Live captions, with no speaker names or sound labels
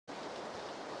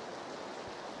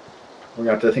We're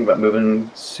gonna have to think about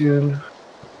moving soon.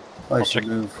 I'll check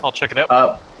it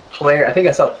out. Player. I think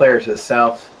I saw players to the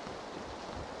south.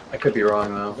 I could be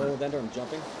wrong though. Going with Ender, I'm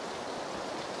jumping.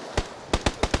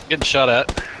 Getting shot at.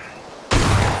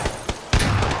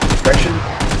 Direction.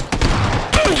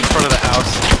 In front of the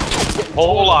house.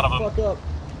 Whole lot of them. Fuck up.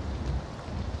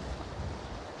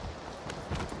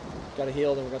 Gotta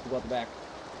heal, then we're gonna have to go out the back.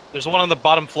 There's one on the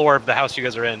bottom floor of the house you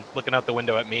guys are in, looking out the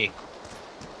window at me.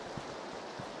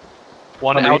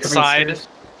 One outside,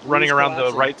 running around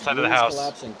the right side of the house.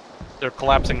 Collapsing. They're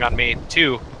collapsing on me.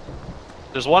 Two.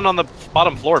 There's one on the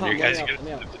bottom floor of Tom, you guys. You guys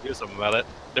have to do something about it.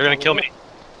 They're gonna kill me.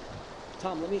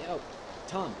 Tom, let me out.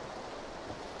 Tom.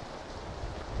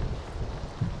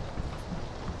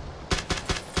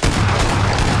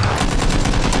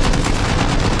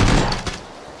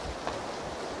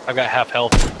 I've got half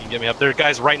health. You can get me up. There are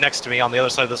guys right next to me on the other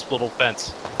side of this little fence.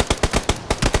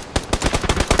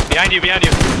 Behind you, behind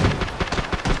you.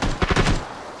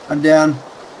 I'm down.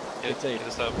 Get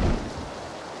this up.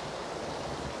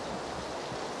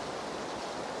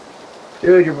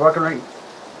 Dude, you're walking right.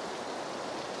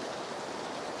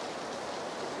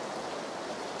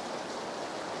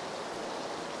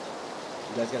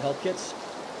 You guys got health kits?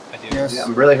 I do. Yes. Yeah,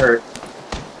 I'm really hurt.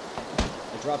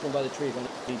 I dropped one by the tree if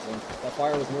anyone needs one. That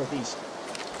fire was northeast.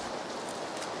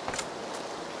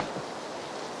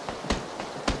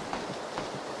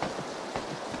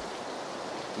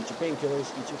 Eat your painkillers,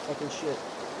 eat your fucking shit.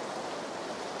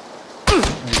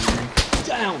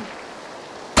 Down!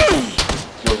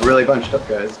 We're really bunched up,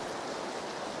 guys.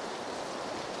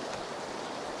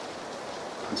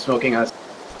 I'm smoking us.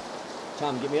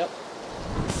 Tom, get me up.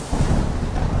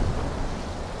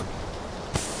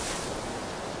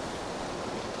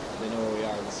 They know where we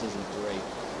are. This isn't great.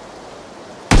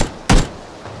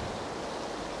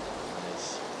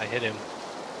 Nice. I hit him.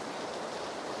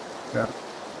 Yeah.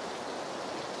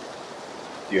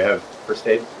 Do you have first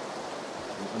aid?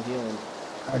 I'm healing.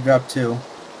 I dropped 2. I'm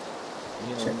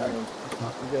healing.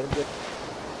 I'm good, I'm good.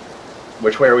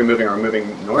 Which way are we moving? Are we moving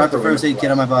north? Dropped the first aid kit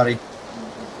on my body.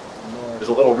 North. There's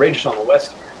a little ridge on the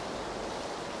west here.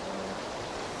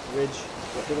 Ridge.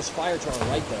 There was fire to our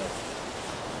right, though.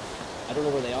 I don't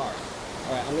know where they are.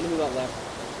 Alright, I'm gonna move out left.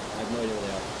 I have no idea where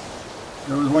they are.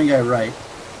 There was one guy right. I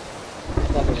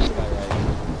thought there was a guy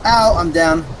right. Ow, I'm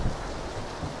down.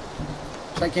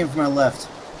 That came from my left.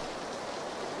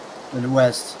 To the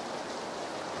west.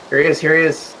 Here he is, here he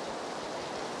is.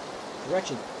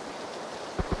 Direction.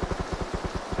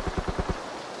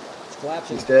 It's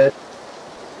collapsing. He's dead.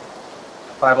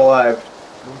 5 alive.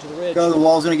 Move to the ridge. Go, the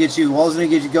wall's gonna get you. The wall's gonna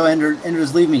get you. Go, Ender. Ender,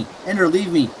 just leave me. Ender,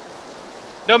 leave me.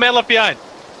 No man left behind.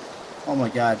 Oh my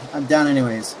god. I'm down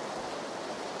anyways.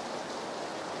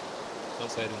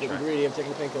 Don't say I didn't Getting try. greedy, I'm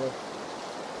taking a painkiller.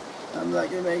 I'm not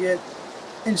gonna make it.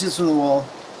 Inches from the wall.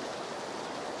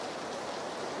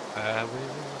 I will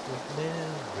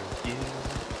never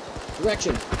give.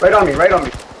 Direction. Right on me, right on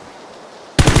me.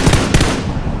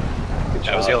 Good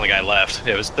I was job. the only guy left.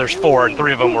 It was. There's 4 and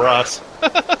 3 of them were us.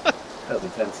 That was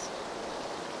intense.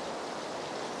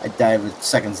 I died with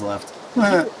seconds left.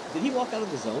 Did he walk out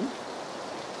of the zone?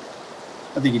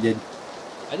 I think he did.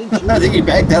 I didn't shoot I think he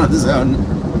backed out of the zone.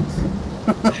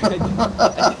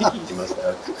 I think He must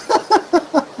have.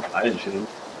 I didn't shoot him.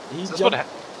 he Is this jumped.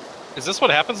 is this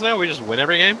what happens now? We just win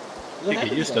every game? What You get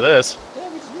happened used then? to this. Yeah,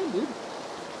 we just win, dude.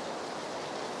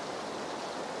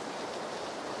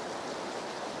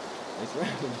 Nice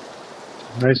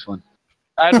round. Nice one.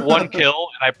 I had 1 kill,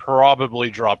 and I probably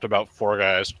dropped about 4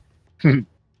 guys. Yeah.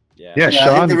 Yeah, Yeah, I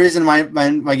Sean. think the reason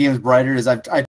my game's brighter is I